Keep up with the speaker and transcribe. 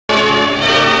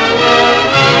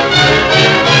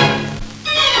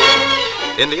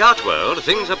In the art world,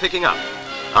 things are picking up.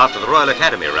 After the Royal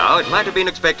Academy row, it might have been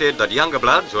expected that younger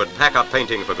bloods would pack up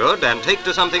painting for good and take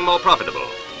to something more profitable.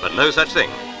 But no such thing.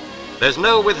 There's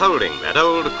no withholding that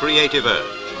old creative urge.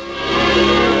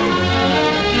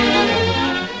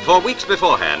 For weeks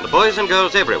beforehand, boys and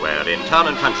girls everywhere in town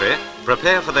and country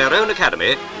prepare for their own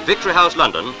academy, Victory House,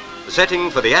 London, the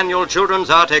setting for the annual Children's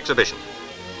Art Exhibition.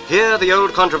 Here the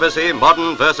old controversy,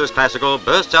 modern versus classical,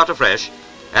 bursts out afresh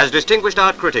as distinguished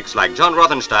art critics like John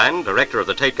Rothenstein, director of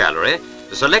the Tate Gallery,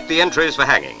 select the entries for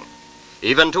hanging.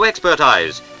 Even to expert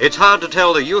eyes, it's hard to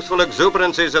tell the youthful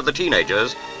exuberances of the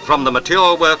teenagers from the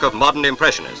mature work of modern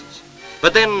impressionists.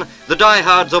 But then, the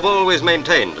diehards have always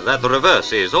maintained that the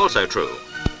reverse is also true.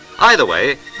 Either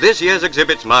way, this year's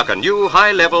exhibits mark a new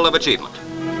high level of achievement.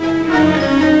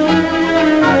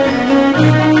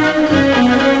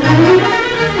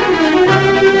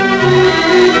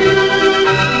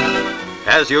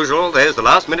 As usual, there's the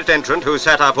last-minute entrant who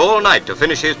sat up all night to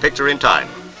finish his picture in time.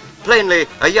 Plainly,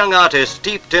 a young artist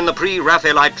steeped in the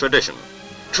pre-Raphaelite tradition.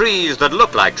 Trees that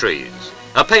look like trees.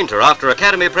 A painter after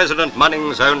Academy President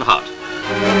Munnings' own heart.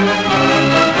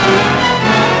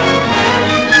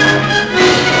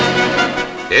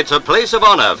 It's a place of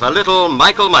honor for little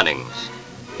Michael Munnings.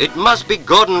 It must be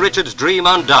Gordon Richards' dream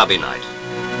on Derby night.